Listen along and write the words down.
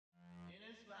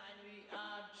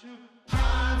Two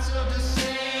parts of the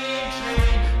same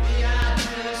train, we are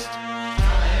just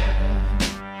tired.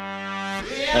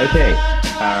 Okay,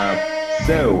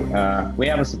 so we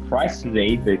have a surprise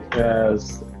today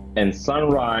because in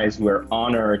Sunrise we're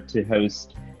honored to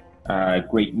host a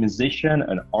great musician,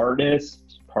 an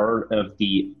artist, part of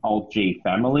the Alt J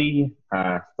family,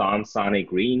 Thom Sonny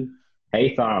Green.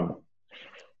 Hey, Thom.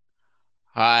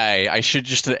 Hi, I should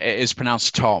just, it is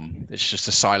pronounced Tom. It's just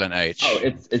a silent Oh, H.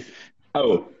 it's.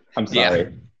 Oh, I'm Yeah,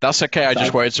 sorry. that's okay. I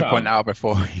just Tom. wanted to point Tom. out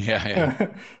before. Yeah,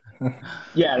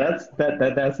 Yeah,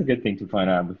 that's a good thing to find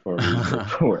out before we move yeah.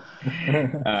 forward.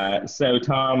 So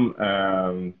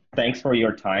Tom, thanks for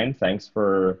your time. Thanks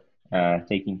for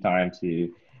taking time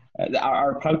to.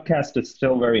 Our podcast is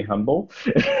still very humble,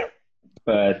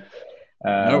 but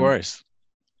No um, worries.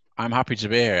 I'm happy to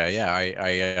be here.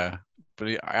 Yeah, but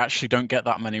I actually don't get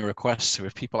that many requests. So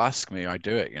if people ask me, I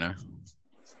do it,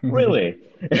 really,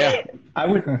 Yeah. I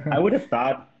would have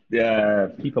thought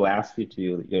people ask you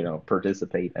to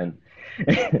participate in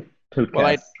Well,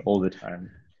 podcasts all the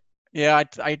time. yeah,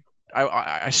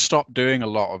 I stopped doing a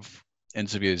lot of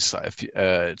interviews like 2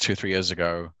 or 3 years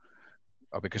ago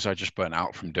because I just burnt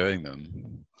out from doing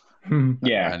them.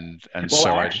 Yeah. And Well,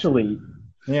 so actually,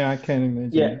 Yeah, I can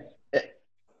yeah. imagine.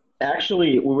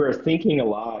 Actually, we were thinking a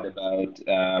lot about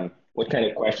what kind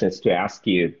of questions to ask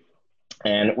you,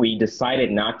 and we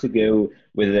decided not to go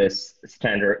with this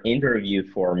standard interview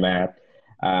format,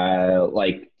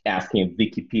 like asking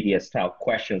Wikipedia-style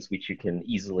questions, which you can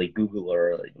easily Google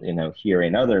or hear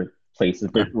in other places,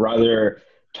 but Okay. rather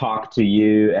talk to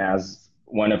you as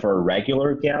one of our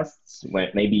regular guests,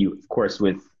 maybe, of course,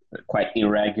 with quite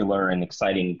irregular and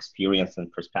exciting experience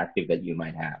and perspective that you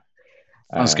might have.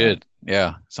 Sounds Uh, good.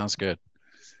 Yeah, sounds good.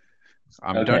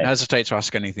 Don't okay. hesitate to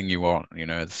ask anything you want.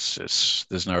 There's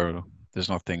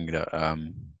nothing that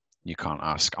you can't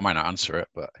ask. I might not answer it,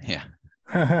 but yeah,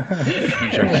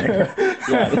 I'm joking.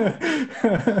 Yeah.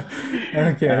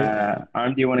 Okay.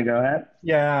 Do you want to go ahead?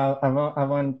 Yeah, I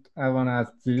want to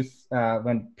ask this.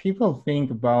 When people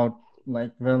think about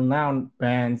like well-known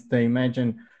bands, they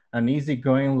imagine an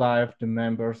easygoing life the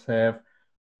members have.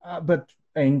 But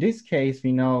in this case,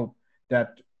 we know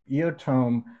that you,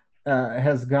 Tom,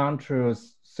 has gone through a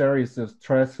series of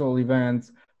stressful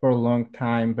events for a long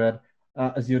time. But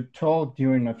as you told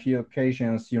during a few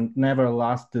occasions, you never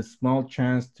lost the small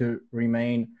chance to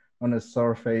remain on the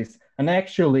surface. And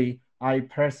actually, I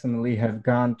personally have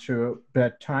gone through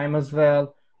that time as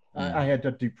well. I Mm. had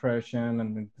a depression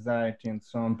and anxiety and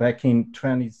so on back in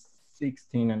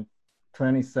 2016 and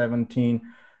 2017.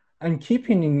 And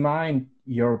keeping in mind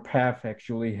your path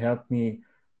actually helped me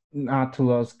not to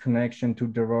lose connection to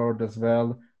the world as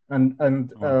well.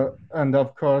 Wow. And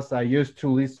of course, I used to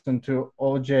listen to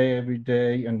OJ every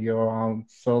day and your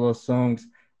solo songs,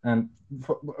 and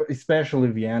especially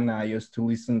Vienna. I used to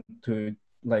listen to it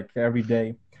like every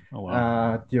day Oh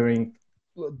wow. during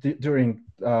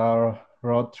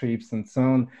road trips and so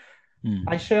on.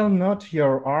 I Mm. shall note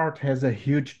your art has a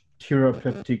huge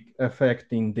therapeutic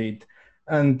effect indeed.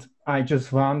 And I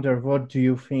just wonder, what do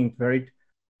you think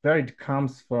where it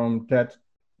comes from that?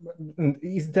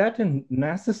 Is that a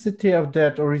necessity of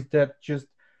that, or is that just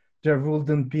there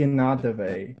wouldn't be another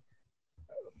way?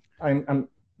 I'm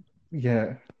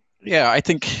yeah. Yeah, I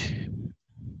think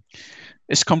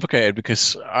it's complicated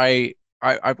because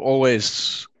I've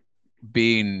always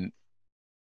been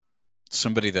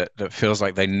somebody that feels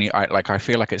like they need. I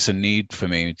feel like it's a need for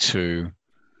me to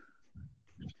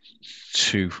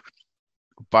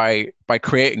by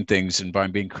creating things and by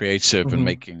being creative and Hmm.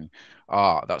 making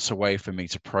art. That's a way for me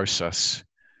to process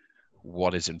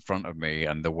what is in front of me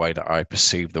and the way that I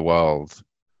perceive the world.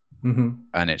 Hmm.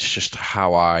 And it's just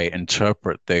how I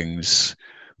interpret things.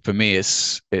 For me,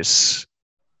 it's a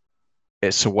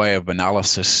way of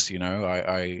analysis.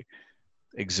 I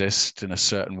exist in a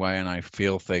certain way and I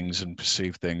feel things and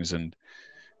perceive things, and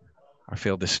I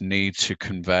feel this need to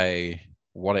convey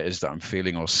what it is that I'm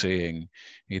feeling or seeing,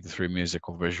 either through music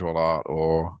or visual art,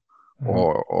 or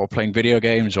Hmm. playing video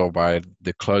games, or by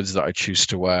the clothes that I choose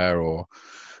to wear, or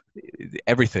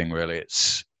everything really.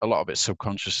 It's a lot of it's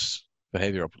subconscious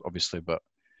behavior, obviously, but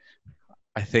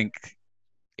I think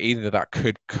either that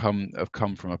could have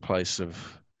come from a place of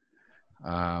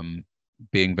um,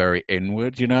 being very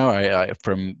inward. I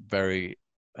from very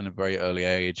in a very early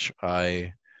age,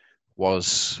 I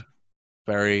was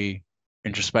very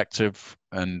introspective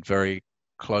and very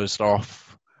closed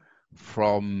off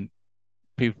from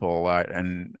people,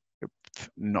 and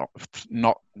not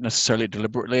not necessarily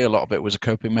deliberately. A lot of it was a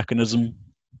coping mechanism,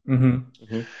 Hmm.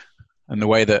 Hmm. and the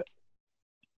way that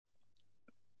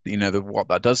what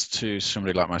that does to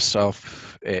somebody like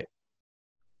myself,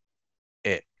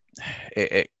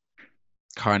 it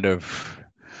kind of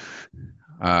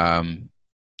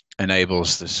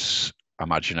enables this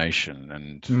imagination,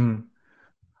 and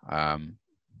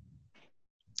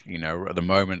you know, at the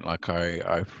moment, like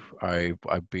I've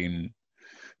been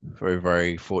very,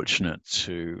 very fortunate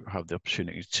to have the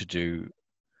opportunity to do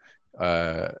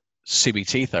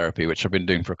CBT therapy, which I've been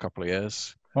doing for a couple of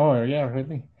years. Oh, yeah,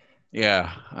 really?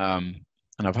 Yeah, and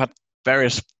I've had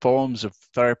various forms of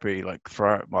therapy like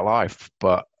throughout my life,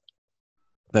 but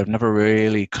they've never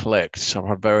really clicked. So I've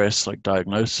had various like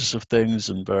diagnosis of things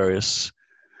and various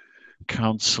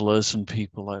counselors and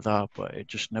people like that, but it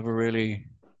just never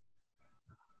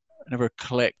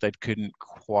clicked. They couldn't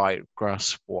quite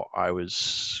grasp what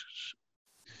was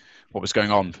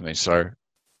going on for me. So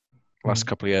last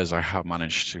couple of years I have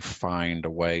managed to find a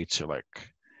way to like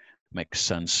make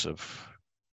sense of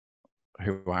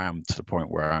who I am to the point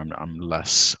where I'm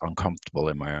less uncomfortable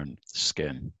in my own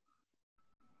skin.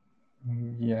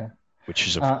 Yeah. Which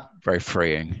is very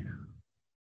freeing.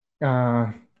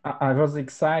 I was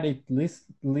excited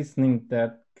listening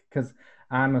that because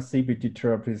I'm a CBT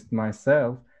therapist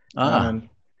myself, and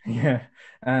yeah,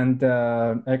 and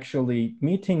actually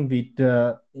meeting with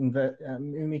the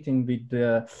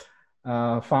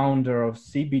founder of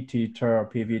CBT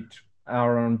therapy, with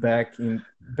Aaron back in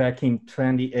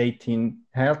 2018,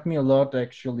 helped me a lot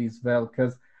actually as well,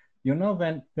 because you know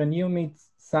when you meet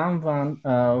someone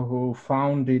who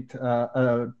founded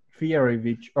a theory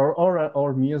which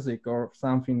or music or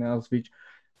something else which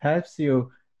helps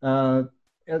you,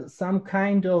 some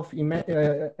kind of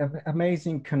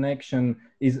amazing connection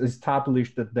is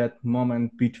established at that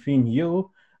moment between you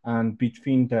and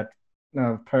between that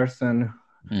person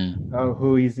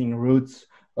who is in roots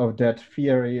of that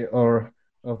theory or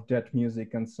of that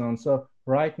music and so on. So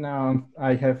right now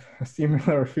I have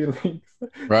similar feelings.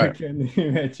 Right. You can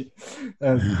imagine.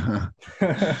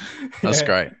 That's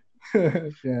great.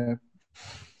 Yeah.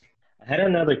 I had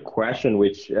another question,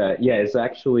 which is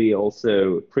actually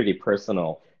also pretty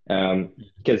personal,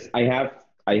 because I have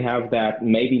that,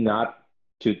 maybe not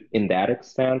to in that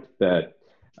extent, but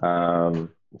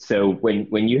so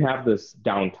when you have this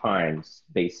down times,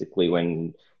 basically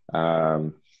when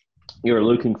you're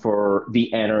looking for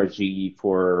the energy,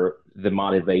 for the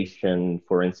motivation,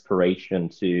 for inspiration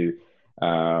to,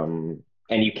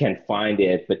 and you can't find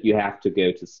it, but you have to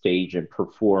go to stage and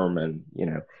perform and, you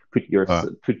know, put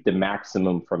the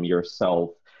maximum from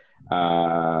yourself.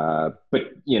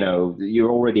 But, you know, you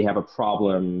already have a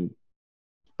problem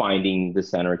finding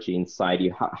this energy inside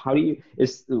you. How do you,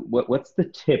 what's the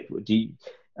tip? Do you,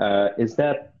 is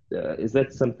that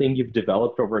something you've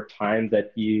developed over time,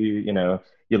 that you know,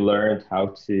 you learned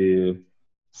how to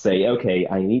say, okay,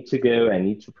 I need to go, I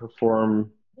need to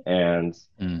perform, and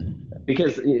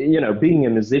because, you know, being a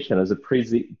musician is a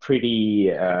pretty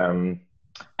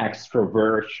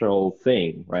extrovertial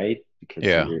thing, right? Because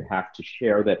you have to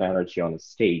share that energy on the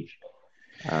stage.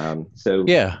 So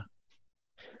yeah,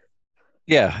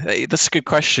 that's a good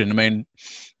question. I mean,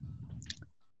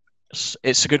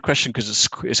 it's a good question because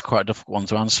it's quite a difficult one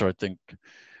to answer. I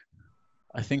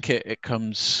think it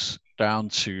comes down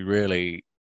to really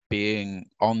being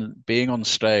on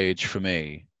stage for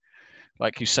me.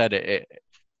 Like you said, it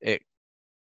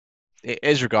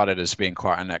is regarded as being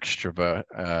quite an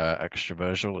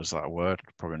extroversial. Is that a word?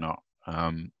 Probably not.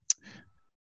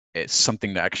 It's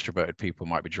something that extroverted people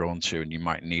might be drawn to, and you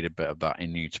might need a bit of that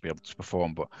in you to be able to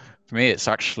perform. But for me, it's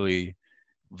actually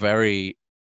very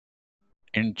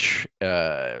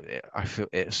I feel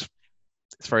it's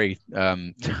very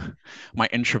my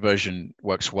introversion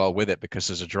works well with it,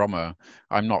 because as a drummer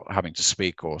I'm not having to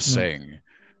speak or sing,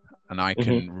 and I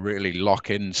can really lock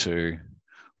into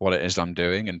what it is I'm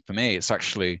doing. And for me, it's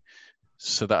actually,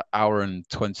 so that hour and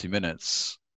 20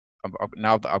 minutes,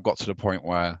 now that I've got to the point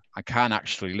where I can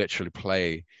actually literally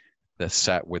play the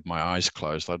set with my eyes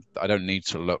closed. I don't need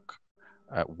to look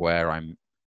at where I'm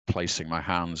placing my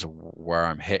hands or where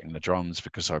I'm hitting the drums,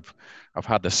 because I've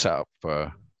had this set up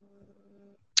for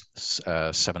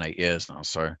 7-8 years now.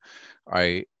 So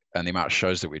and the amount of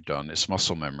shows that we've done, it's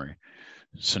muscle memory.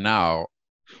 So now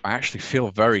I actually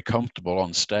feel very comfortable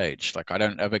on stage. Like, I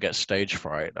don't ever get stage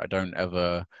fright.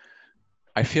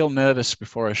 I feel nervous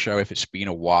before a show if it's been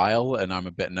a while and I'm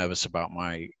a bit nervous about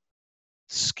my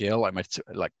skill, like my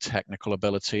technical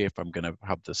ability, if I'm going to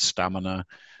have the stamina,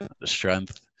 the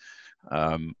strength.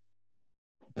 But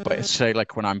say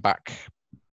like when I'm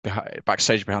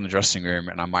backstage behind the dressing room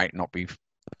and I might not be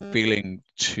feeling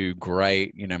too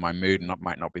great, you know, my mood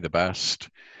might not be the best,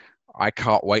 I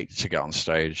can't wait to get on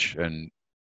stage and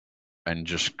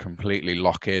just completely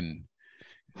lock in.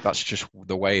 That's just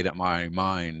the way that my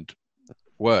mind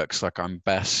works. Like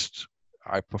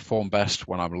I perform best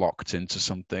when I'm locked into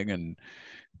something, and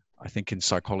I think in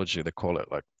psychology they call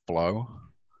it like flow.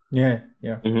 Yeah.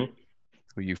 Mm-hmm.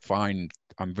 Where you find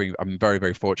I'm very,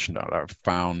 very fortunate that I've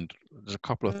found there's a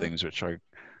couple of things which I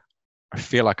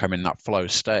feel like I'm in that flow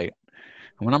state.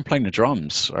 And when I'm playing the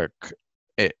drums, like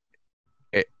it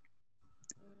it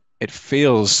it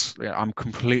feels I'm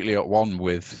completely at one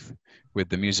with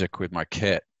the music, with my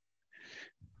kit,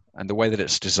 and the way that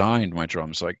it's designed. My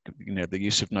drums, like the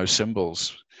use of no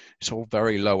cymbals, it's all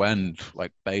very low end,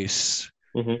 like bass,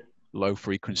 Mm-hmm. low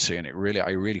frequency, and I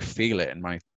really feel it. And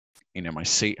my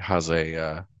seat has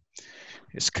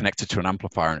it's connected to an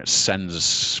amplifier, and it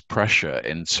sends pressure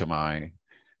into my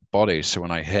body. So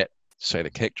when I hit, say, the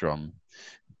kick drum,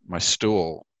 my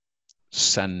stool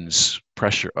sends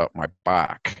pressure up my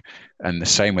back, and the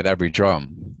same with every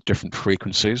drum, different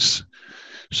frequencies.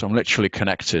 So I'm literally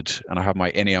connected, and I have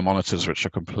my in-ear monitors, which are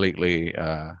completely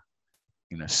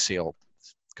sealed,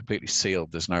 completely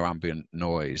sealed. There's no ambient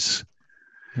noise.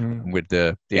 And with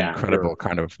the incredible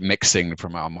kind of mixing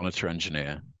from our monitor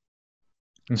engineer,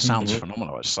 it sounds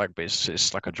phenomenal. It's like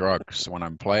a drug. So when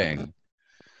I'm playing,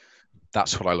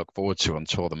 that's what I look forward to on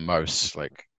tour the most.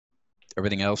 Like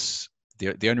everything else,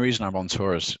 the only reason I'm on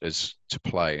tour is to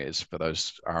play, is for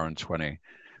those hour and 20.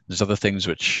 There's other things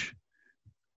which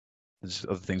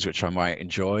I might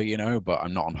enjoy, but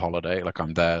I'm not on holiday. Like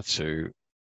I'm there to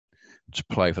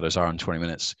play for those hour and 20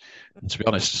 minutes. And to be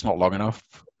honest, it's not long enough.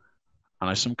 And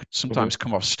I sometimes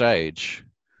come off stage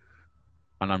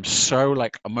and I'm so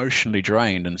like emotionally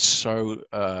drained and so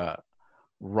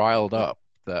riled up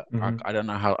that I don't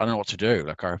know what to do.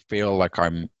 Like I feel like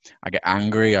I get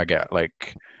angry, I get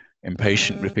like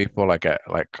impatient with people, I get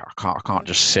like I can't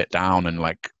just sit down and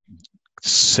like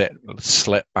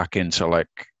slip back into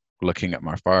like looking at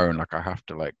my phone. Like I have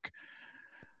to like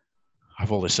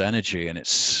have all this energy, and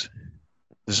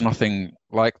there's nothing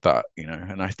like that,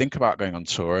 and I think about going on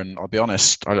tour, and I'll be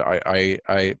honest, I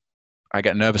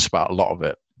get nervous about a lot of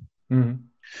it.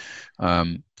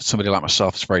 Somebody like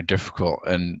myself, it's very difficult,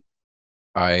 and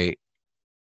I've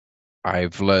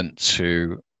learned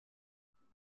to,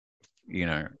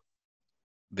 the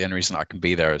only reason I can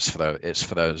be there is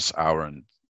for those hour and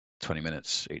 20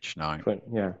 minutes each night.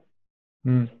 Yeah.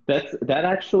 That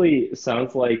actually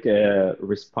sounds like a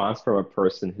response from a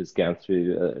person who's gone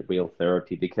through real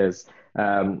therapy, because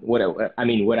what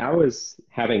I was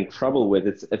having trouble with,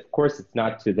 of course it's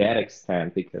not to that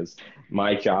extent, because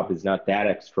my job is not that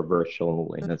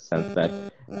extrovertial in the sense that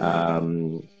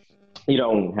you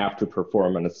don't have to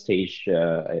perform on a stage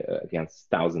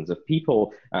against thousands of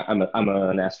people. I'm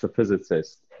an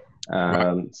astrophysicist.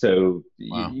 So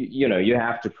Wow. you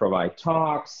have to provide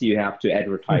talks, you have to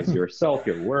advertise yourself,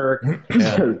 your work.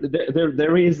 So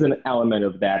there is an element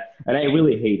of that, and I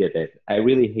really hated it. I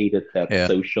really hated that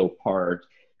social part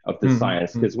of the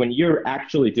science, because when you're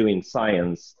actually doing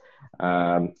science,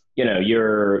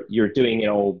 you're doing it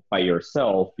all by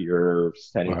yourself. You're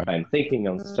spending time thinking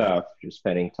on stuff. You're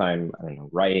spending time, I don't know,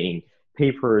 writing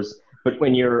papers. But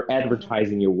when you're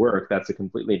advertising your work, that's a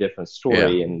completely different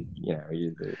story, and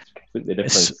it's completely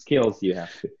different skills you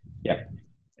have to. Yeah.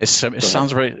 It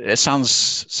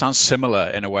sounds similar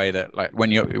in a way that, like,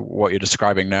 when what you're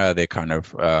describing now, the kind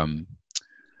of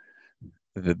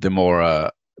the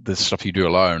more the stuff you do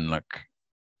alone, like,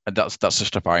 and that's the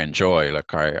stuff I enjoy.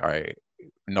 Like I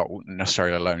not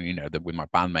necessarily alone, with my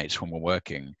bandmates when we're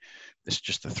working. It's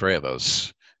just the three of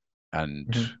us,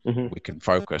 and we can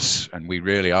focus, and we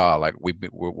really are like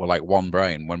we're like one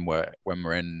brain when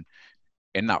we're in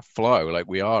that flow. Like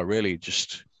we are really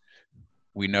just,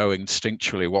 we know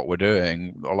instinctually what we're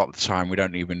doing. A lot of the time we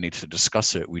don't even need to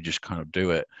discuss it, we just kind of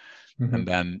do it. And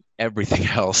then everything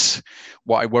else,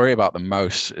 what I worry about the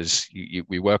most is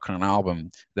we work on an album,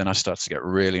 then I start to get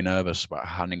really nervous about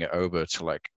handing it over to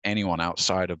like anyone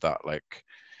outside of that,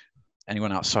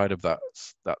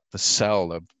 the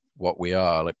cell of what we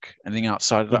are. Like anything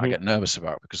outside of that I get nervous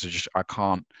about, because I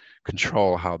can't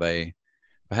control how they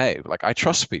behave. Like I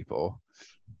trust people,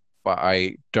 but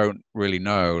I don't really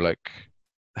know like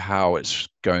how it's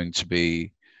going to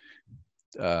be,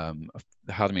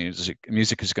 how the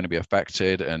music is going to be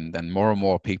affected, and then more and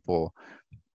more people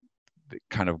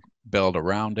kind of build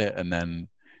around it, and then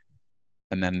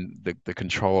the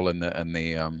control and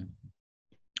the I'm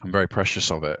very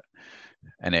precious of it,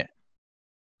 and it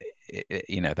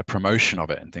the promotion of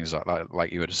it and things like that,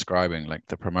 like you were describing, like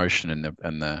the promotion and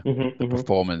the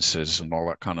performances and all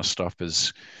that kind of stuff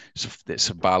it's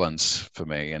a balance for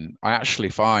me. And I actually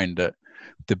find that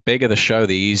the bigger the show,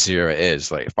 the easier it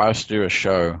is. Like if I was to do a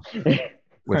show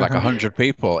with like 100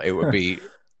 people,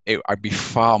 I'd be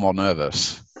far more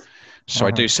nervous. So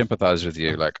I do sympathize with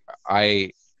you. Like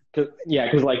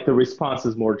Because like the response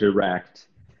is more direct.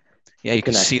 yeah, The you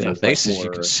can see connection their is like faces, you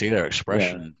can more, see their yeah.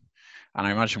 expression. And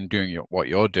I imagine doing what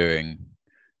you're doing,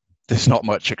 there's not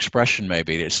much expression.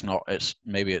 Maybe it's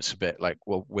a bit like,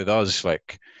 well, with us,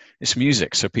 like it's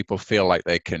music, so people feel like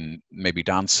they can maybe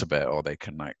dance a bit, or they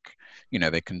can like,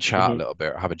 they can chat a little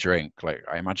bit, or have a drink. Like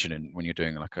I imagine when you're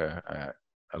doing like a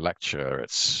lecture,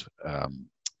 it's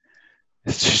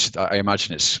just, I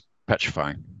imagine it's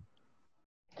petrifying.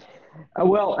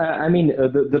 I mean,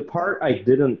 the part I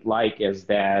didn't like is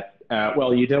that,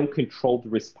 well, you don't control the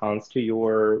response to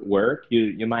your work.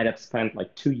 You might have spent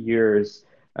like 2 years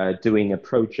doing a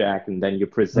project, and then you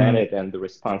present Mm. it, and the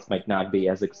response might not be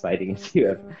as exciting as you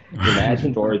have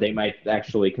imagined, or they might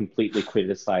actually completely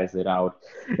criticize it out.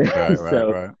 Right, right,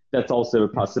 So right. that's also a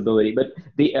possibility. But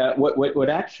the what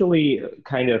actually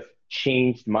kind of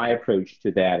changed my approach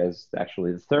to that is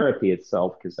actually the therapy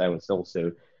itself, because I was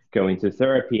also going to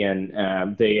therapy,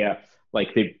 and they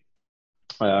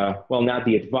well, not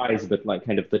the advice, but like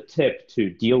kind of the tip to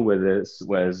deal with this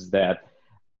was that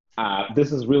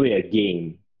this is really a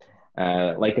game,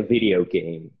 like a video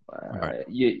game. Right,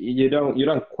 You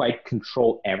don't quite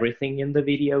control everything in the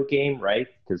video game, right?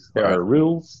 Because there right. are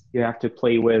rules you have to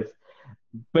play with,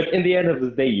 but in the end of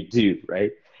the day, you do,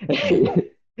 right? Mm.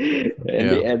 And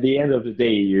Yeah, at the end of the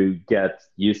day, you get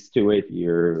used to it.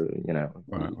 right,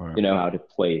 right. You know how to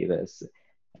play this.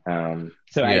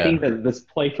 So I Yeah, think that this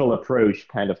playful approach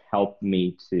kind of helped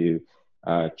me to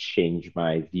change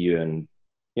my view, and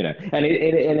and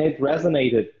it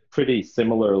resonated pretty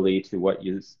similarly to what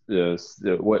you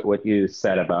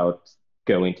said about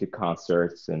going to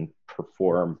concerts and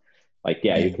perform. Like,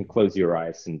 yeah, you mm. can close your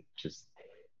eyes and just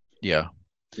Yeah,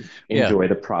 yeah. enjoy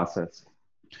the process.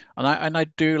 And I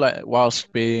do like,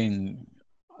 whilst being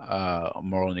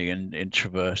more on the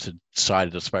introverted side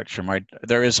of the spectrum,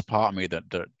 there is a part of me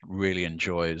that really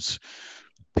enjoys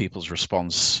people's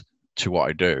response to what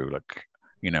I do. Like,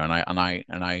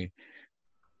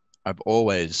 I've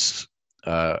always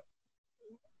uh,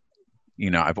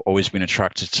 I've always been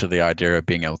attracted to the idea of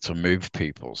being able to move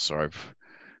people. So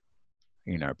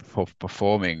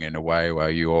performing in a way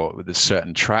where there's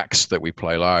certain tracks that we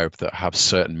play live that have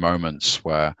certain moments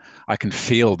where I can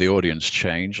feel the audience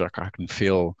change. Like I can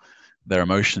feel their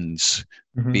emotions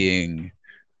Mhm. being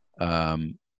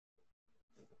um,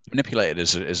 manipulated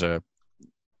is a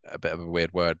bit of a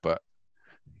weird word, but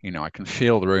I can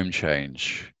feel the room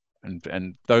change,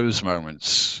 and those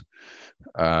moments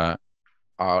uh,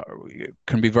 are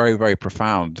can be very, very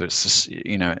profound. It's just,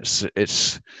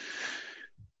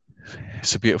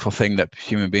 it's a beautiful thing that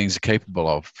human beings are capable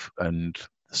of, and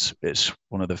it's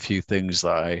one of the few things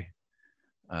that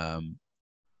um,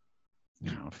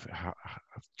 I'll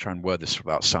try and word this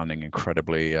without sounding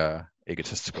incredibly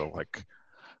egotistical. Like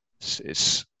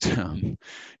it's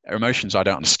emotions I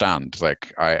don't understand.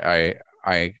 Like I'm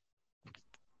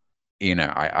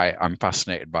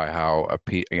fascinated by how a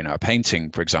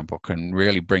painting, for example, can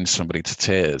really bring somebody to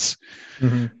tears.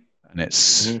 Mhm. And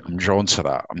Mhm. I'm drawn to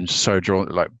that. I'm so drawn,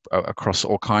 like across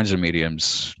all kinds of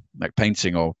mediums, like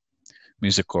painting or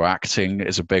music or acting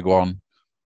is a big one.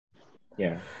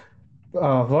 Yeah.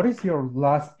 What is your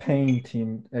last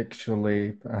painting,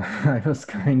 actually? I was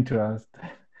going to ask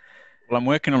that. Well, I'm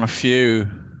working on a few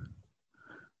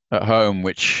at home,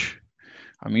 which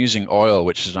I'm using oil,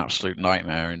 which is an absolute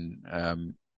nightmare,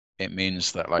 and it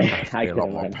means that like I have to I be a can lot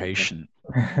more imagine. patient.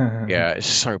 Yeah, it's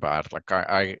so bad. Like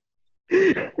I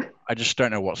just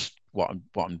don't know what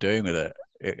I'm doing with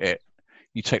it.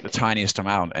 You take the tiniest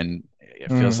amount and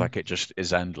it feels Mm. like it just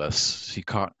is endless. So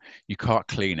you can't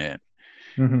clean it.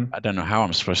 Mhm. I don't know how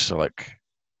I'm supposed to like,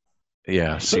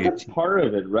 yeah, But see. that's part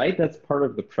of it, right? That's part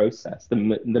of the process. The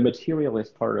material is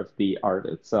part of the art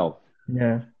itself.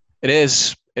 Yeah. It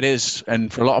is,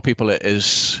 and for a lot of people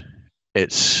it's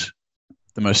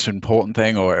the most important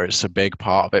thing, or it's a big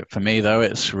part of it. For me though,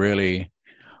 it's really,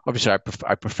 obviously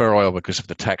I prefer oil because of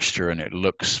the texture, and it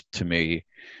looks to me,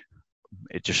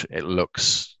 it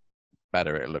looks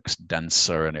better, it looks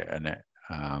denser, and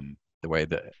um the way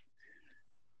that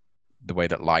the way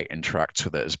that light interacts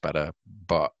with it is better.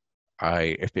 But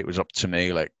if it was up to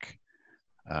me, like,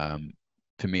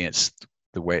 for me, it's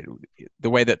the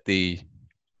way that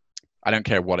I don't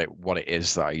care what it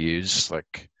is that I use.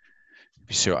 Like, if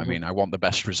you see what I Mhm. mean, I want the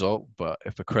best result. But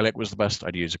if acrylic was the best,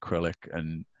 I'd use acrylic.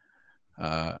 And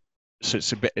uh, so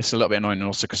it's a little bit annoying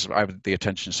also because I have the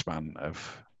attention span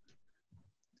of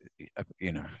a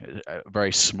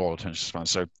very small attention span.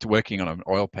 So working on an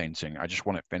oil painting, I just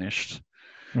want it finished,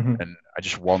 Mhm. and I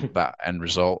just want that end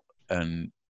result.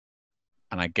 And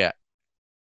I get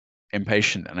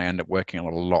impatient and I end up working on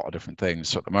a lot of different things.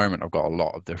 So at the moment, I've got a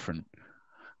lot of different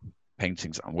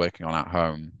paintings that I'm working on at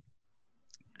home.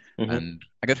 And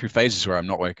I go through phases where I'm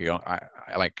not working on.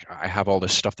 I have all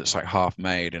this stuff that's like half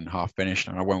made and half finished,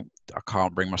 and I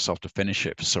can't bring myself to finish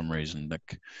it for some reason.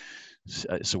 Like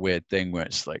it's a weird thing where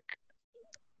it's like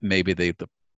maybe the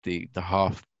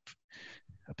half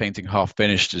a painting half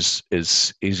finished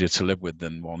is easier to live with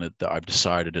than one that I've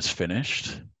decided is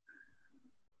finished.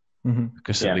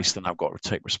 Because at least then I've got to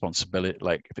take responsibility.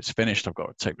 Like if it's finished, I've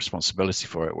got to take responsibility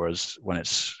for it. Whereas when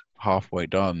it's halfway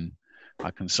done, I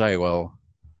can say, well,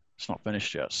 it's not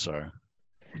finished yet, so.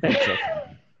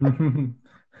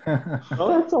 Well,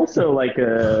 that's also like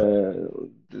an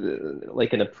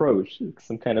approach,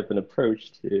 some kind of an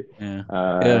approach to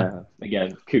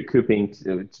again coping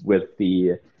with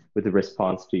the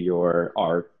response to your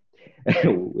art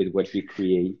with what you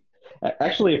create.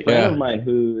 Actually, a friend of mine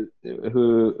who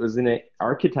was in an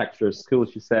architecture school,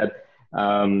 she said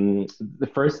the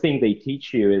first thing they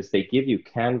teach you is they give you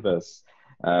canvas.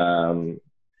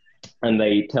 And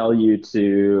they tell you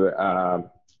to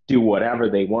do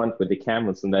whatever they want with the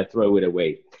canvas and then throw it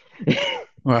away.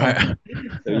 Right.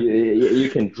 So you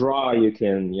can draw, you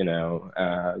can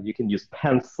use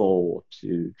pencil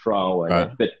to draw,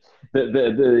 but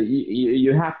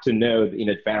you have to know in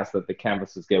advance that the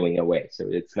canvas is going away. So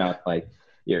it's not like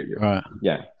you're right.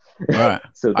 Right.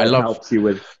 So that helps you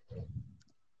with.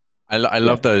 I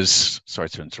love those. Sorry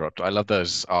to interrupt. I love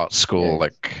those art school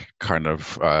like kind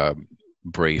of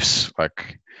briefs.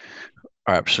 Like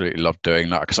I absolutely love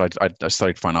doing that because I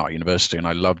studied fine art at university and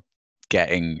I loved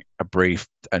getting a brief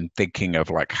and thinking of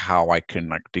like how I can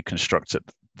like deconstruct it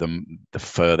the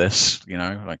furthest,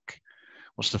 like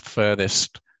what's the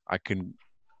furthest I can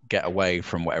get away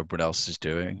from what everybody else is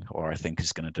doing or I think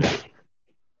is going to do.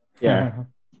 Yeah.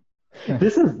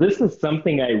 This is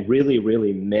something I really,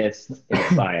 really missed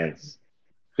in science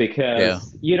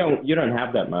because you don't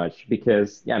have that much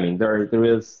because there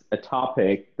is a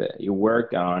topic that you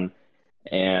work on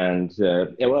and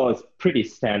it's pretty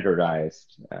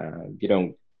standardized. You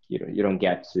don't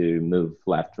get to move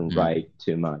left and right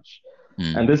too much,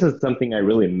 and this is something I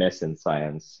really miss in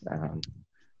science.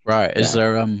 Right? Is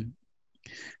there a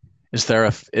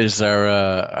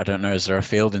I don't know? Is there a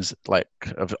field in like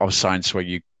of science where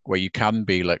you can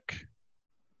be like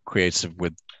creative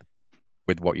with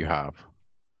what you have?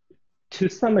 To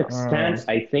some extent,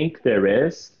 I think there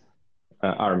is.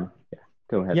 Go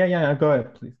ahead. Yeah, go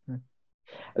ahead, please.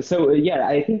 So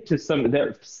I think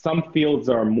some fields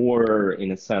are more,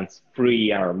 in a sense,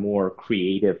 free, are more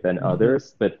creative than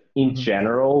others. But in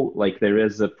general, like there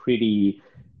is a pretty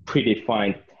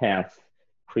predefined path,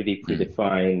 pretty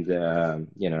predefined,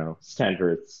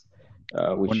 standards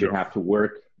which you have to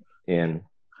work in.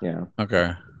 Yeah.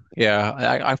 Okay.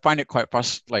 Yeah, I find it quite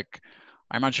fast. Like,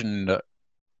 I imagine that,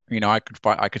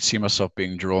 I could see myself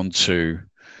being drawn to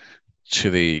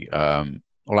the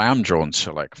well, I am drawn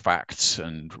to like facts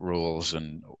and rules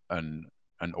and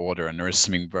order, and there is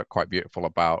something quite beautiful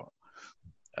about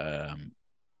the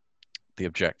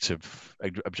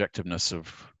objectiveness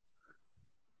of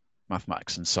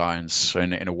mathematics and science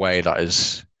in a way that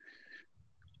is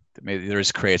maybe there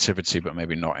is creativity, but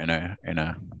maybe not in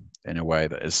a way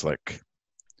that is like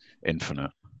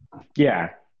infinite. Yeah,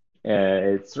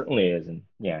 it certainly isn't.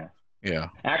 Yeah. Yeah.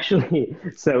 Actually,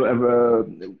 so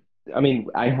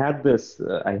I had this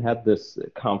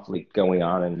conflict going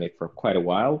on in me for quite a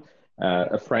while.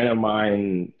 A friend of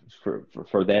mine,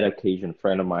 for that occasion, a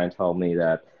friend of mine told me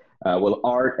that,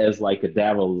 art is like a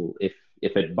devil. If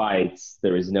it bites,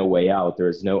 there is no way out. There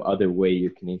is no other way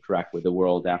you can interact with the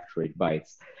world after it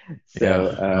bites.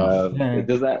 So,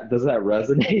 does that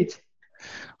resonate?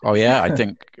 Oh yeah, I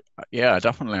think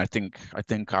definitely. I think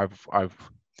I've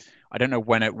I don't know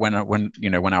when I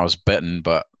was bitten,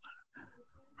 but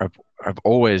I've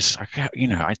always I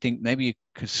think maybe you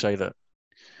could say that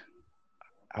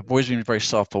I've always been very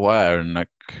self-aware and like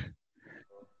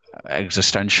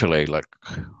existentially, like,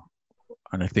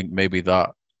 and I think maybe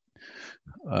that's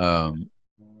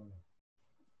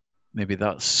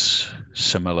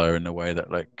similar in the way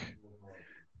that like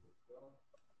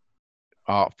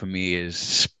art for me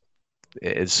is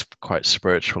quite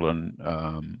spiritual and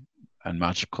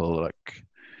magical. Like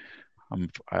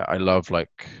I love,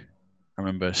 like, I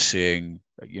remember seeing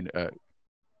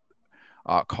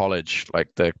art college,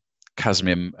 like the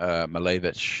Kazimir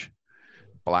Malevich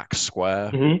black square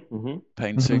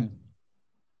painting.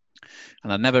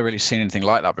 And I'd never really seen anything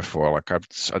like that before. Like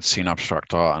I'd seen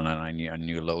abstract art, and then I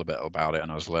knew a little bit about it,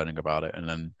 and I was learning about it. And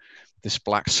then this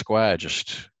black square,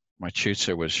 my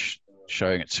tutor was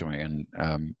showing it to me, and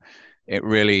it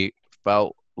really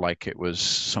felt like it was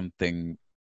something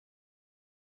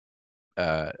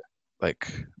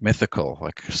like mythical,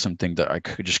 like something that I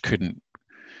couldn't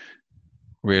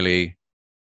really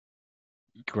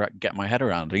get my head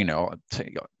around.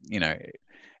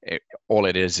 All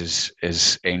it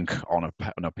is ink on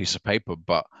a piece of paper,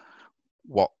 but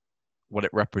what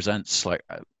it represents, like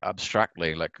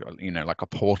abstractly, like like a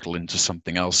portal into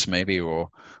something else, maybe, or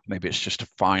maybe it's just a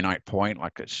finite point,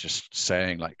 like it's just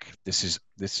saying like this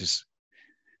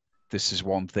is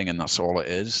one thing and that's all it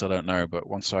is. I don't know, but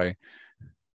once I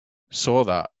saw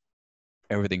that,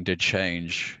 everything did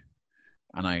change,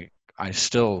 and I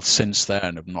still since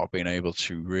then have not been able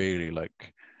to really,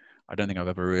 like, I don't think I've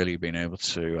ever really been able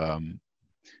to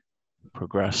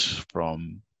progress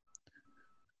from,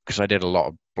 because I did a lot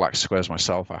of black squares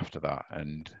myself after that,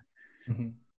 and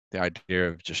the idea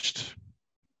of just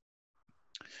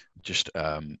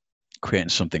creating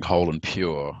something whole and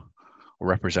pure, or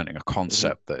representing a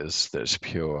concept that is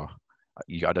pure,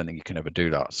 I don't think you can ever do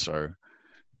that. So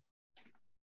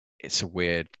it's a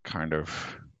weird kind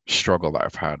of struggle that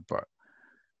I've had, but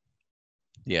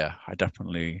yeah, I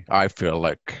feel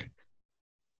like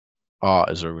art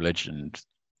is a religion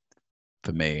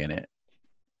for me, and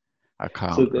I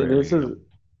can't So really. this is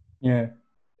Yeah.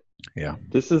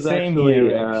 this is Same actually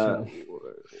here,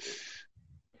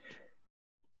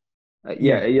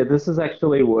 actually. this is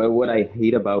actually what I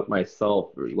hate about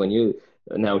myself. When you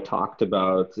now talked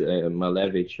about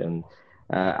Malevich, and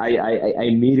I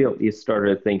immediately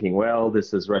started thinking, well,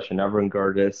 this is Russian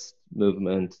avant-gardist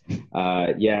movement.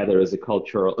 There is a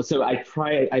cultural. So I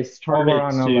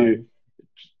started to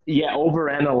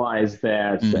overanalyze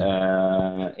that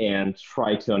and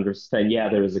try to understand. Yeah,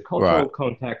 there is a cultural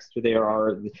context.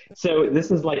 So this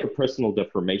is like a personal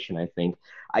deformation, I think.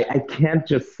 I can't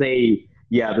just say,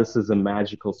 yeah, this is a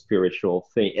magical spiritual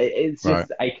thing. It's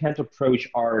just I can't approach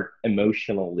art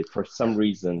emotionally for some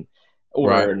reason,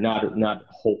 or not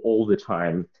all the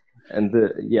time. And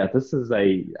this is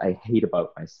I hate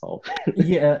about myself.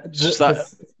 Yeah.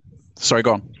 Sorry,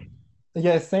 go on.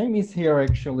 Yeah, same is here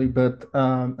actually, but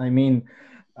I mean,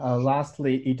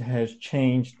 lastly, it has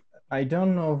changed. I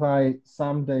don't know why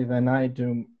someday when I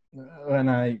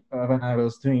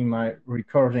was doing my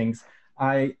recordings,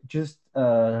 I just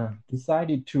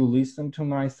decided to listen to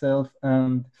myself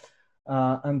and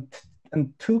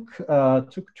took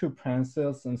two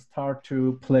pencils and start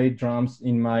to play drums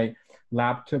in my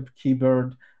laptop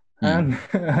keyboard and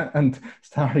and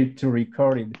started to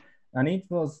record it. And it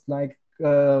was like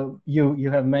you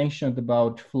have mentioned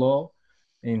about flow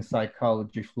in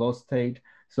psychology, flow state.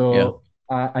 So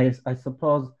I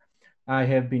suppose I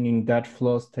have been in that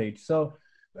flow state. So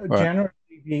generally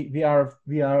we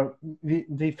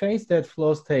face that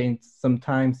flow state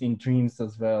sometimes in dreams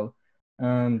as well.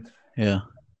 And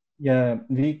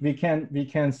we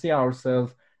can see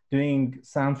ourselves doing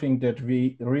something that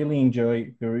we really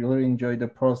enjoy. We really enjoy the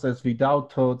process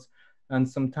without thoughts, and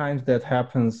sometimes that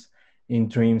happens in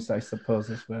dreams, I suppose,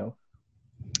 as well.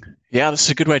 Yeah, that's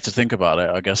a good way to think about it.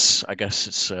 I guess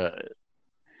it's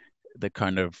the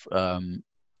kind of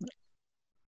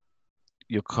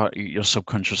your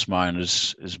subconscious mind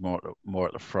is more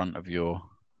at the front of your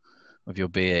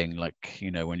being, like,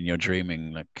 when you're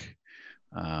dreaming, like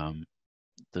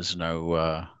there's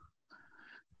no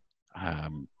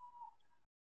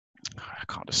I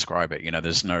can't describe it.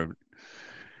 There's no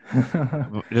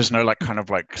like kind of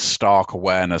like stark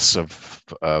awareness of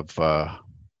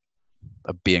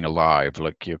being alive.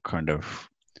 Like you're kind of,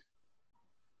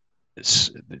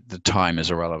 the time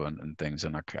is irrelevant and things.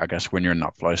 And I guess when you're in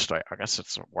that flow state, I guess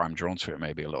that's why I'm drawn to it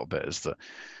maybe a little bit, is that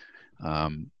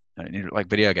like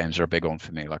video games are a big one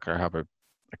for me. Like I have a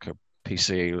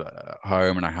PC at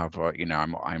home, and I have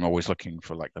I'm always looking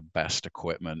for like the best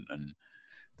equipment, and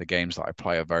the games that I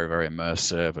play are very, very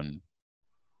immersive, and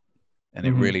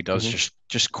it really does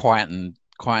just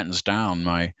quietens down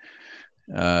my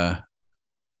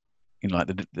like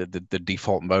the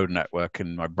default mode network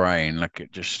in my brain. Like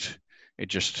it just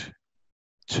just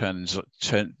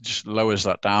lowers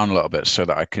that down a little bit, so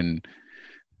that I can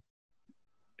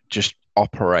just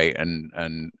operate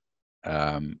and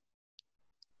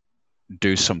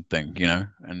do something,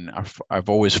 and I've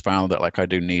always found that, like, I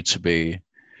do need to be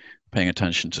paying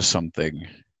attention to something.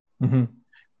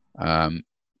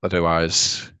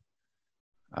 Otherwise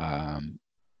I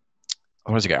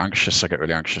get anxious. I get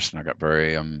really anxious, and I get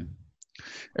very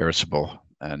irritable,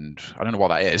 and I don't know what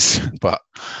that is, but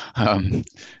I've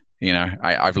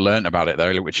learned about it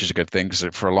though, which is a good thing,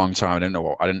 because for a long time I didn't know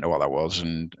what that was,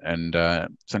 and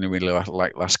it's only really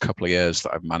like last couple of years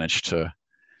that I've managed to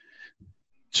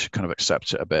kind of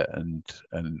accept it a bit, and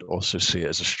also see it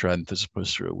as a strength as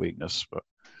opposed to a weakness. But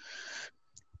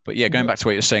But yeah, going back to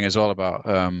what you're saying as well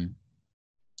about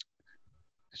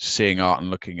seeing art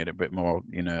and looking at it a bit more,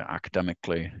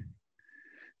 academically.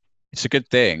 It's a good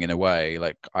thing in a way.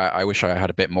 Like I wish I had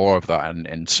a bit more of that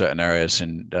in certain areas,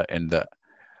 in that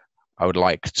I would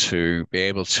like to be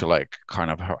able to like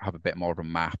kind of have a bit more of a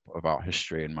map of art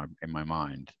history in my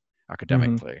mind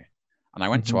academically. And I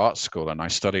went to art school and I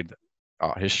studied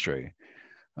art history,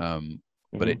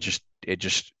 but it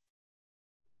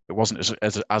wasn't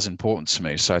as important to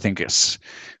me. So I think it's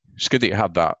good that you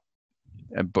had that.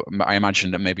 But I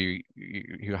imagine that maybe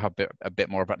you have a bit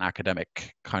more of an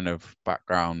academic kind of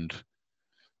background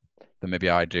than maybe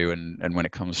I do, and when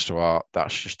it comes to art,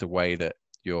 that's just the way that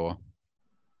you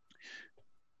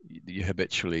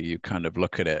habitually you kind of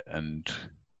look at it,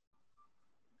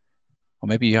 or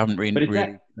maybe you haven't really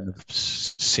kind of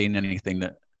seen anything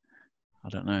that, I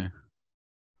don't know.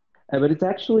 But it's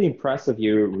actually impressive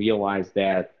you realize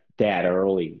that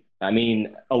early. I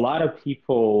mean, a lot of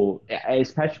people,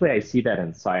 especially I see that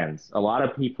in science, a lot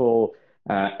of people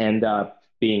end up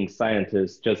being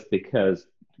scientists just because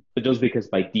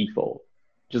by default,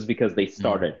 just because they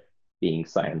started being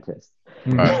scientists.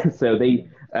 Right. So they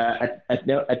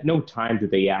at no time do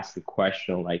they ask the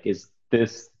question like, is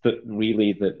this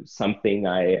really something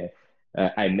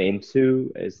I'm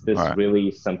into? Is this Right.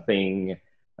 really something?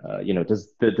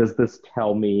 Does this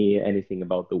tell me anything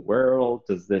about the world?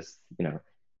 Does this,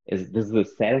 does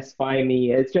this satisfy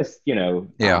me? It's just,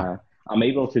 Yeah. I'm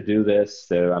able to do this,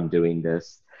 so I'm doing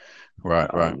this. Right.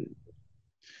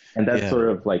 And that's Yeah. sort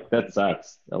of like, that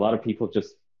sucks. A lot of people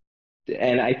just,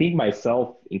 and I think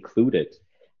myself included,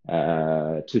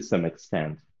 to some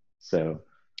extent. So,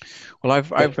 Well,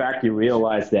 the fact you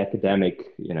realize the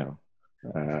academic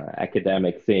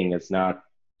thing is not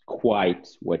quite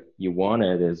what you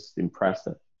wanted is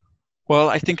impressive. Well,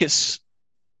 I think it's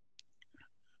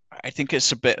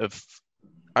a bit of,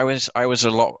 I was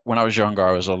a lot, when I was younger,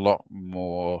 I was a lot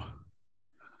more,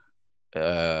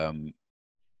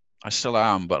 I still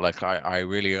am, but like I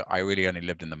really only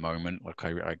lived in the moment. Like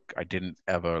I didn't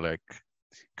ever like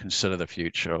consider the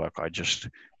future. Like I just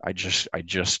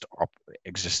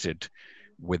existed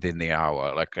within the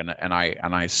hour. Like and I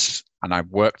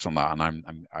worked on that,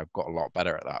 and I've got a lot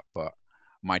better at that. But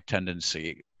my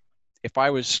tendency, if I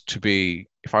was to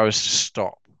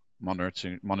stop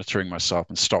monitoring myself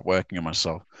and stop working on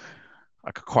myself, I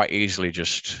could quite easily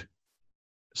just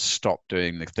stop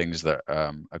doing the things that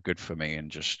are good for me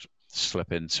and just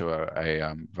slip into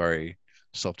a very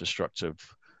self-destructive,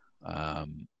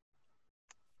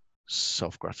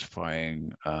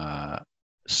 self-gratifying,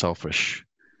 selfish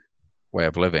way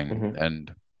of living.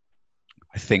 And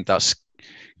I think that's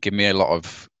given me a lot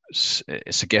of,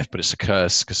 it's a gift, but it's a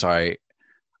curse, because I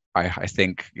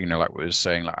think, like we were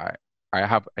saying, like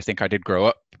I think I did grow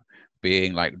up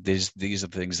being like, these are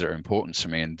the things that are important to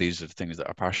me, and these are the things that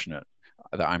I'm passionate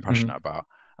about,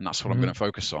 and that's what I'm going to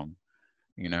focus on.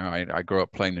 I grew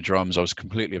up playing the drums. I was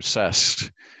completely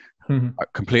obsessed, and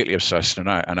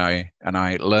I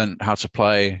learned how to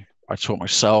play. I taught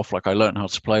myself. Like I learned how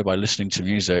to play by listening to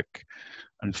music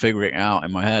and figuring it out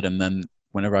in my head, and then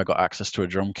whenever I got access to a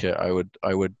drum kit, I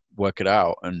would work it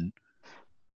out, and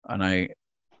I've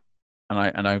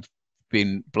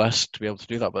been blessed to be able to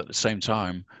do that. But at the same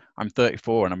time, I'm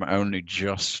 34 and I'm only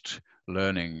just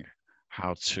learning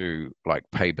how to like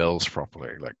pay bills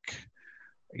properly. Like,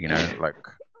 and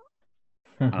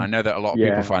I know that a lot of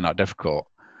people find that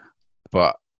difficult,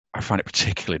 but I find it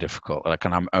particularly difficult. Like,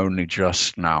 and I've only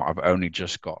just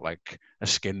got like a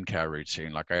skincare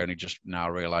routine. Like I only just now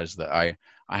realize that I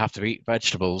have to eat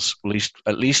vegetables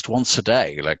at least once a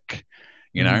day. Like,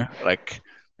 like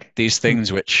these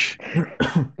things which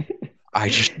I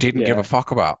just didn't give a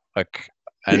fuck about. Like,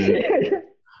 and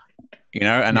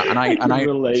I can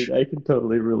relate. I can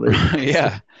totally relate.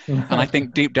 yeah. And I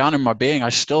think deep down in my being, I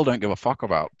still don't give a fuck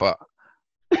about, but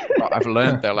I've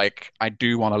learned that like I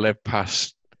do want to live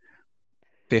past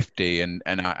 50, and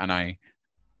I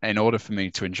in order for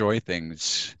me to enjoy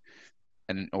things,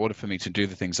 and in order for me to do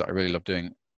the things that I really love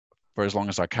doing for as long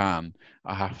as I can,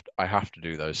 I have to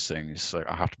do those things. Like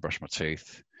I have to brush my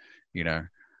teeth, I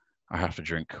have to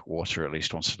drink water at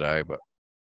least once a day, but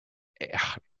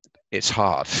it's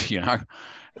hard,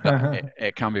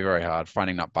 it can be very hard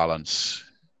finding that balance.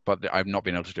 But I've not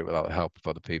been able to do it without the help of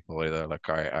other people either. Like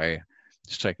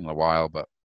it's taken a while, but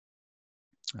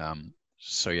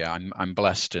so yeah, I'm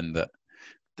blessed in the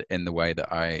way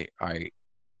that I'm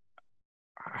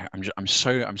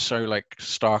so like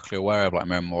starkly aware of like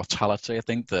my own mortality. I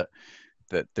think that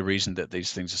the reason that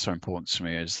these things are so important to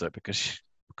me is that because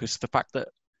the fact that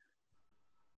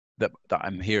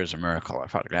I'm here is a miracle. In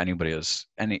fact,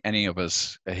 any of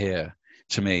us are here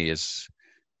to me is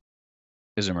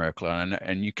a miracle.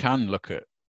 And you can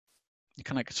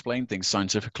explain things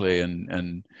scientifically,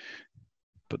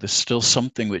 but there's still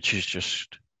something which is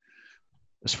just,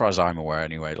 as far as I'm aware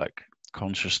anyway, like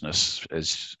consciousness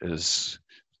is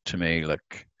to me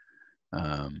like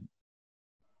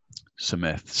it's a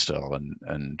myth still,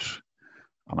 and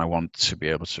I want to be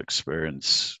able to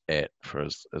experience it for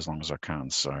as long as I can.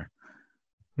 So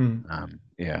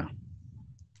yeah.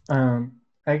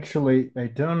 Actually, I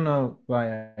don't know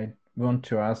why I want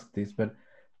to ask this, but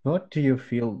what do you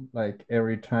feel like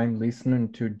every time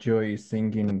listening to Joey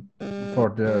singing for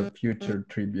the future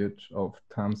tribute of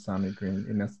Thom Sonny Green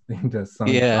in the song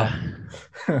Yeah.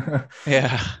 Up?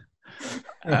 Yeah.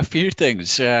 A few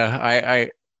things. Yeah. I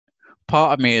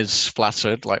part of me is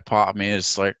flattered. Like part of me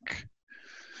is like,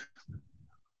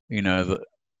 that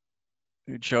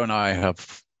Joe and I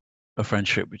have a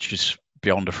friendship which is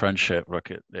beyond a friendship.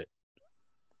 Like it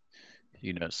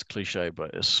it's cliche,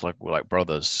 but it's like we're like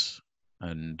brothers.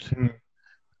 And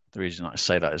the reason I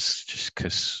say that is just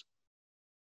because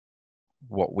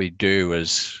what we do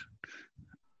is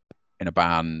in a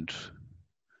band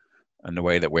and the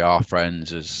way that we are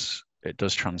friends it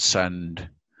does transcend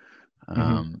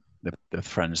the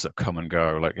friends that come and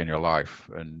go like in your life.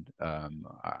 And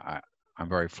I'm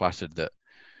very flattered that,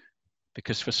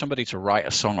 because for somebody to write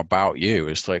a song about you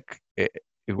is like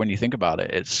when you think about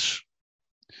it, it's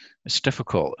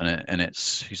difficult, and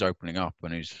he's opening up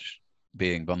and he's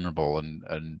being vulnerable, and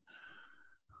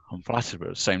I'm flattered.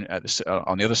 But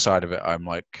on the other side of it, I'm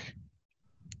like,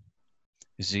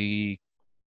 is he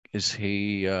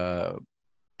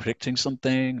predicting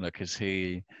something? Like, is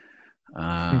he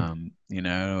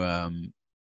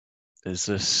is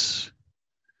this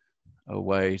a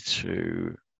way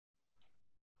to,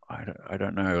 I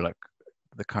don't know, like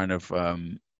the kind of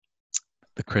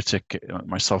the critic,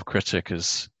 my self-critic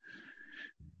is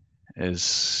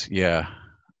yeah,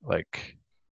 like,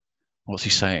 what's he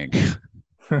saying?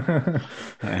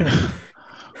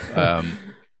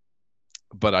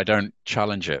 But I don't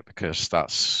challenge it because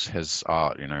that's his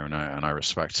art, and I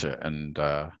respect it, and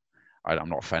I'm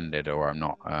not offended, or I'm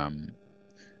not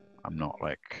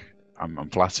like, I'm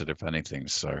flattered, if anything.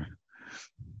 So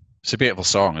it's a beautiful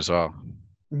song as well.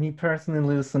 Me personally,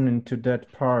 listening to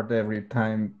that part every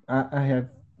time, I have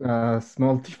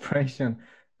small depression.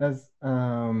 As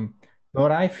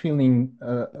what I feeling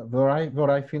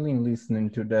listening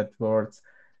to that words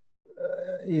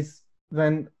is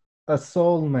when a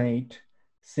soulmate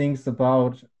sings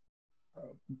about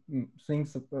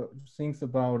sings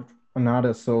about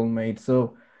another soulmate.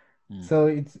 So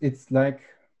it's like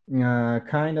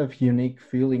kind of unique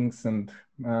feelings, and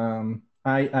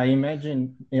I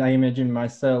imagine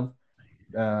myself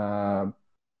that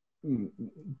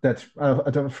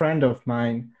a friend of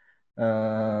mine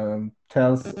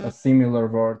tells a similar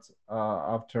words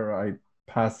after I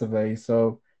pass away.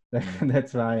 So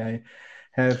that's why I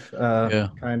have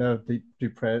kind of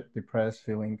depressed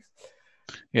feelings.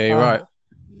 Yeah, you're right.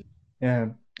 Yeah.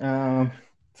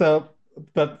 So,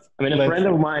 but I mean, a friend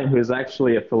of mine who's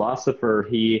actually a philosopher,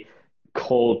 he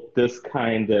called this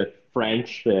kind of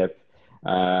friendship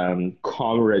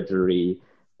camaraderie.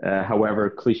 However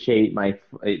cliche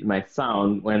it might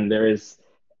sound, when there is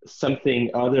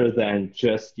something other than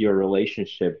just your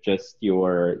relationship, just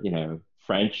your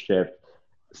friendship,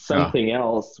 something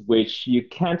else which you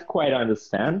can't quite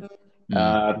understand.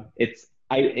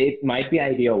 It might be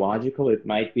ideological, it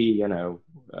might be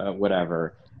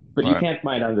whatever, but you can't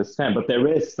quite understand. But there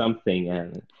is something,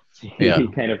 and he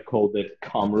kind of called it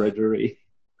camaraderie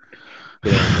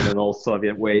in an old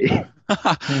Soviet way.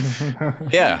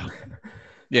 Yeah.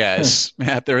 It's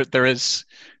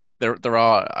there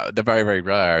are, they're very, very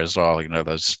rare as well.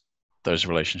 Those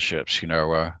relationships.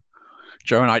 Joe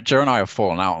and I have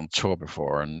fallen out on tour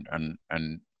before, and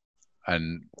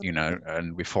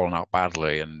we've fallen out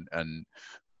badly, and there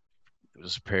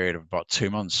was a period of about 2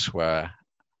 months where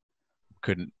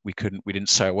we didn't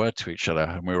say a word to each other,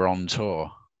 and we were on tour,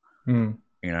 and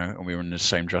we were in the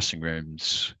same dressing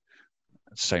rooms,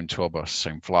 same tour bus,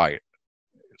 same flight,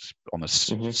 on the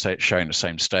showing the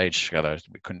same stage together.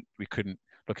 We couldn't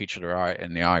look each other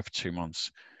in the eye for 2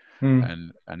 months,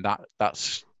 and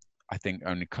that's, I think,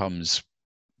 only comes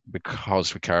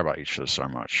because we care about each other so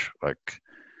much. Like,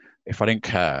 if I didn't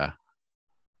care,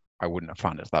 I wouldn't have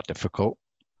found it that difficult,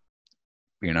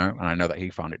 and I know that he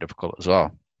found it difficult as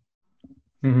well.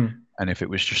 And if it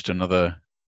was just another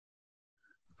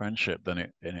friendship, then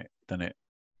it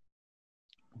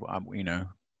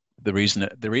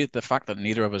the fact that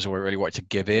neither of us were really wanting to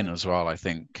give in as well, I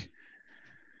think,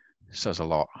 says a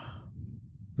lot.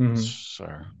 So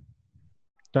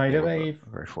by the way,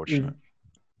 very fortunate.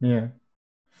 Yeah.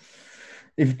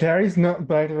 If there is not,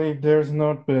 by the way, if there's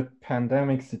not the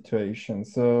pandemic situation,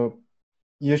 so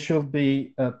you should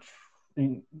be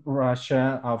in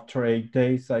Russia after 8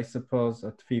 days, I suppose,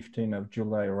 at 15th of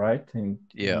July, right? And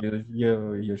Yeah.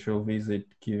 you should visit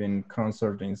giving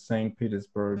concert in St.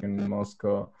 Petersburg and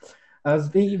Moscow.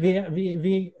 As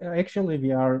we actually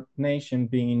we are nation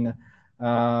being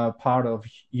part of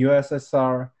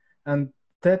USSR, and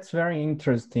that's very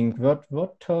interesting.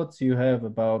 What thoughts you have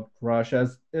about Russia?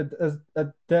 As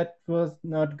that was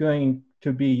not going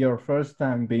to be your first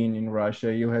time being in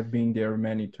Russia. You have been there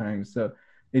many times, so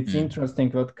it's Mm.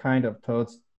 interesting. What kind of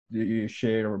thoughts do you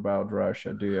share about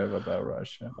Russia? Do you have about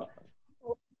Russia?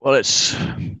 Well,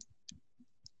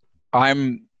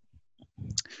 I'm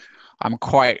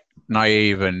quite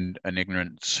naive and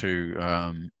ignorant to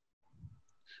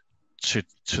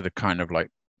the kind of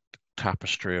like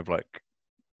tapestry of like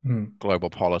Mm,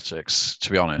 global politics, to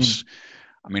be honest.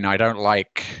 I mean, I don't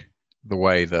like the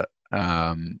way that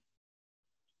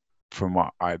from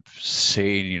what I've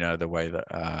seen, you know, the way that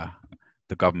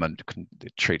the government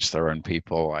treats their own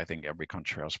people. I think every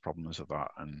country has problems with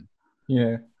that, and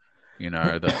yeah. you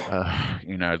know that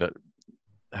you know that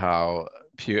how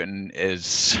Putin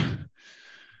is.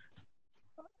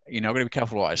 You know, I'm going to be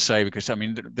careful what I say, because I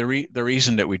mean the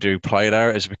reason that we do play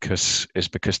there is because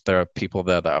there are people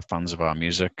there that are fans of our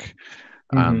music,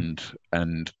 Mhm.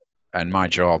 and my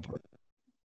job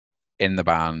in the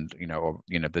band, you know, or,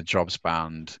 you know, the jobs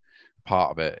band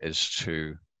part of it is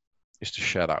to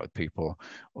share that with people.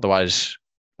 Otherwise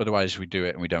we do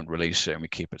it and we don't release it and we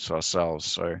keep it to ourselves.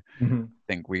 So I Mhm.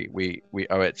 think we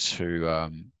owe it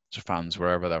to fans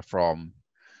wherever they're from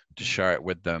to share it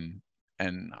with them.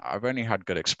 And I've only had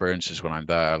good experiences when I'm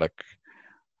there. Like,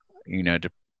 you know,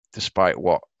 despite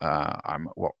what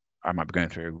what I might be going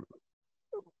through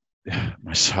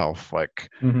myself, like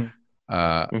Mhm.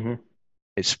 Hmm.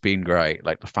 it's been great.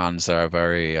 Like the fans there are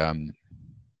very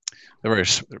they're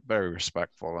very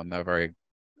respectful, and they're very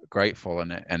grateful,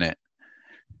 and it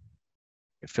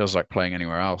feels like playing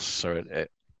anywhere else. So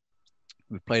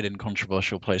we've played in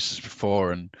controversial places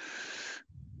before, and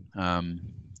um,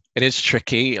 it is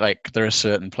tricky. Like there are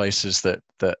certain places that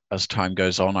as time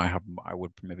goes on, I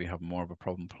would maybe have more of a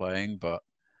problem playing, but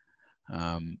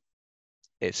um,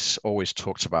 it's always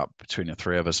talked about between the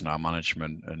three of us and our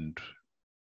management, and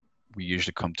we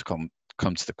usually come to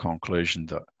the conclusion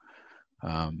that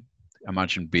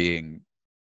imagine being,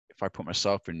 if I put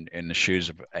myself in the shoes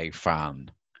of a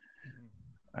fan,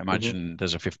 Hmm. imagine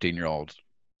there's a 15-year-old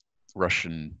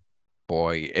Russian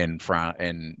boy in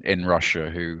Russia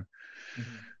who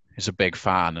Mhm. is a big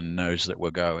fan and knows that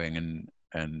we're going,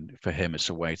 and for him it's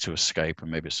a way to escape, and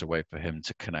maybe it's a way for him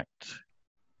to connect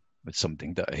with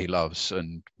something that he loves,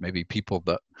 and maybe people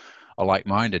that are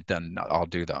like-minded, then I'll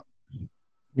do that.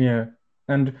 Yeah,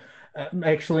 and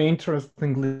actually,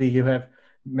 interestingly, you have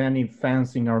many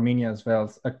fans in Armenia as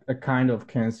well. A kind of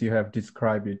fans you have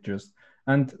described it just,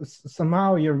 and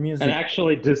somehow your And music.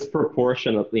 actually,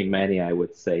 disproportionately many, I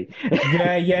would say.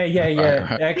 Right, Yeah.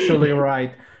 right. Actually,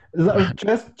 right.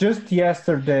 Just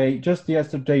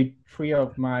yesterday, three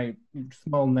of my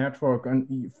small network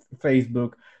on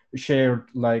Facebook shared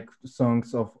like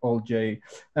songs of OJ,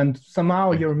 and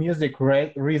somehow your music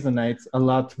resonates a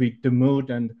lot with the mood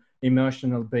and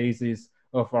emotional basis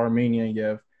of Armenian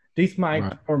youth. This might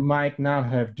Right. or might not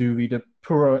have to do with the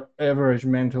poor average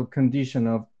mental condition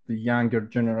of the younger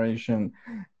generation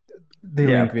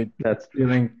dealing Yeah, with that's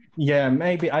dealing. Yeah,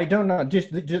 maybe I don't know.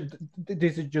 Just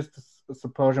this is just a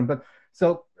supposition, but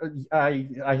so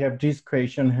I have this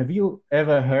question: have you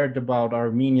ever heard about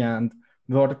Armenia, and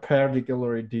what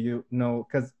particularly do you know?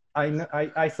 Because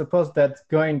I suppose that's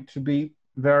going to be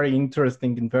very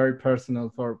interesting and very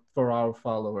personal for our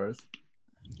followers.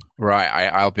 Right.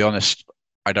 I'll be honest,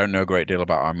 I don't know a great deal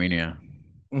about Armenia.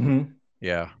 Hmm.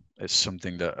 Yeah, it's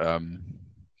something that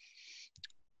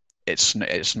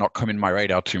it's not coming my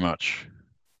radar too much.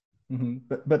 Hmm.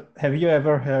 But have you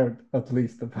ever heard at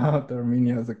least about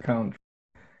Armenia as a country?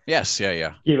 Yes, yeah,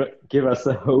 yeah. give us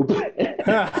a hope.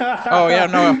 Oh yeah,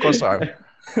 no, of course I,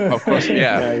 of course,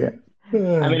 yeah. Yeah, yeah.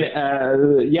 I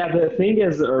mean, yeah, the thing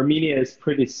is, Armenia is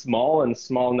pretty small, and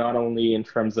small not only in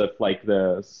terms of like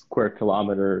the square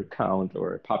kilometer count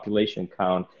or population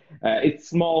count. It's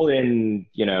small in,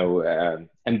 you know,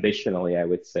 ambitionally, I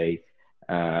would say,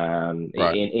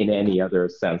 Right. in any other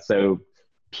sense. So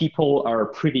people are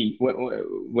pretty,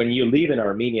 when you live in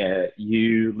Armenia,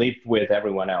 you live with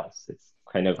everyone else. It's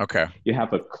kind of, Okay. you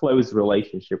have a close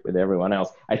relationship with everyone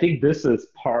else. I think this is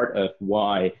part of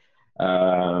why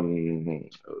um,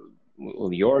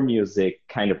 your music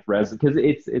kind of resonates, because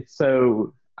it's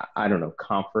so, I don't know,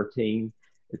 comforting.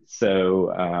 It's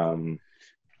so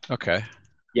Okay.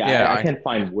 yeah, Yeah, I can't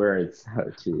find words how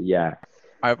to yeah.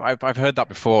 I've heard that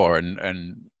before,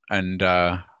 and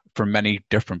from many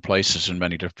different places and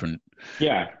many different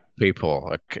Yeah, people.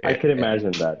 Like I could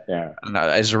imagine that. Yeah. and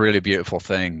that is a really beautiful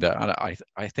thing. That and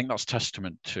I think that's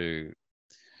testament to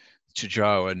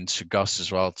Joe and to Gus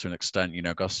as well, to an extent. You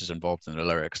know, Gus is involved in the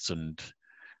lyrics, and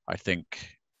I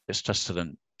think it's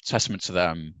testament to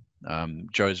them.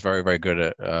 Joe is very, very good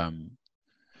at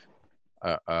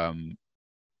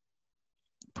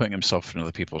putting himself in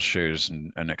other people's shoes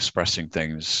and expressing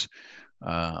things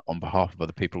on behalf of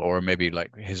other people, or maybe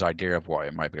like his idea of what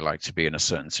it might be like to be in a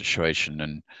certain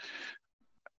situation.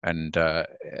 And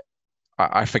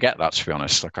I forget that, to be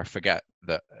honest. Like I forget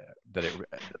that the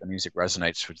music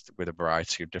resonates with a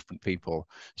variety of different people.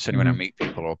 So when I meet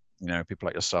people, or people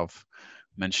like yourself,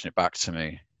 mention it back to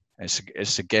me,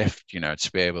 it's a gift,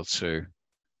 to be able to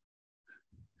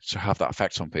have that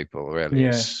effect on people. Really,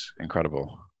 it's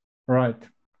incredible. Right.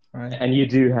 And you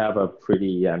do have a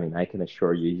pretty, I mean, I can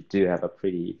assure you, you do have a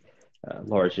pretty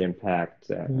large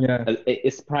impact,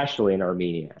 especially in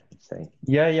Armenia, I'd say.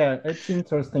 Yeah, it's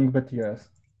interesting, but yes.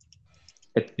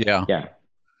 Yeah.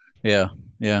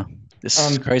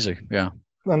 It's crazy. Yeah.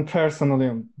 And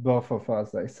personally, both of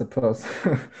us, I suppose.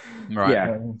 Right.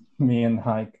 Yeah. Me and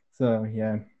Hike. So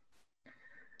yeah.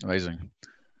 Amazing.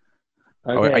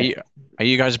 Okay. Are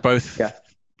you guys both? Yeah.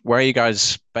 Where are you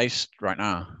guys based right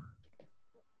now?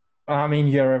 I'm in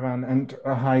Yerevan, and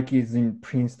Hike is in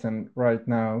Princeton right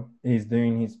now. He's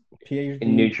doing his PhD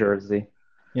in New Jersey.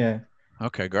 Yeah.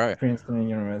 Okay, great. Princeton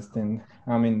University, and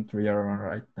I'm in Yerevan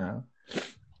right now.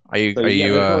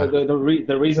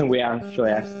 The reason we actually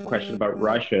asked the question about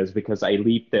Russia is because I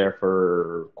lived there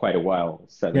for quite a while,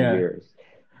 7 years.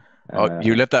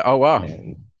 You lived there? Oh, wow.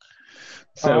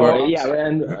 So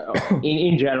and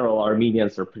in general,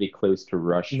 Armenians are pretty close to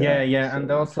Russia. Yeah, so and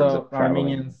also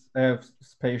Armenians have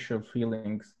special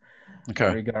feelings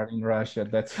regarding Russia.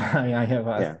 That's why I have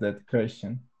asked that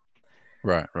question.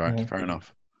 Right. Fair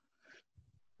enough.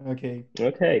 Okay.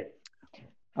 Thank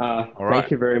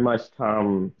you very much,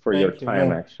 Thom, for your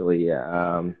time. Actually,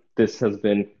 this has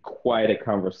been quite a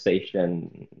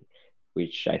conversation,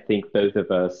 which I think both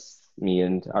of us, me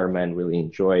and Armen, really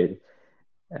enjoyed.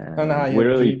 We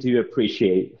really do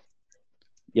appreciate.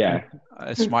 Yeah,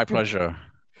 it's my pleasure.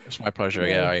 It's my pleasure.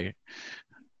 Yeah,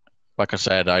 like I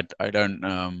said, I don't.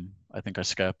 I think I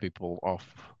scare people off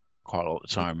quite a lot of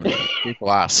the time. And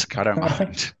people ask, I don't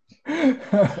mind.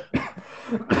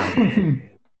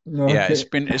 Yeah, it's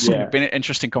been an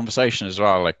interesting conversation as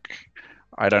well. Like,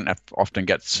 I don't often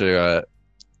get to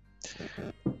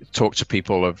talk to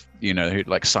people who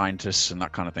like scientists and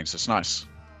that kind of thing. So it's nice.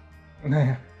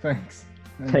 Thanks.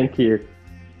 Thank you.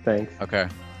 Thanks. Okay,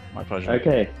 my pleasure.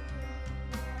 Okay.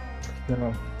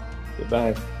 So,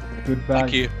 goodbye.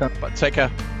 Thank you. But take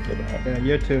care. Goodbye. Yeah,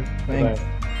 you too. Thanks.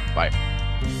 Bye.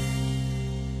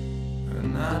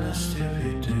 An honest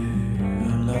everyday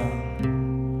alone.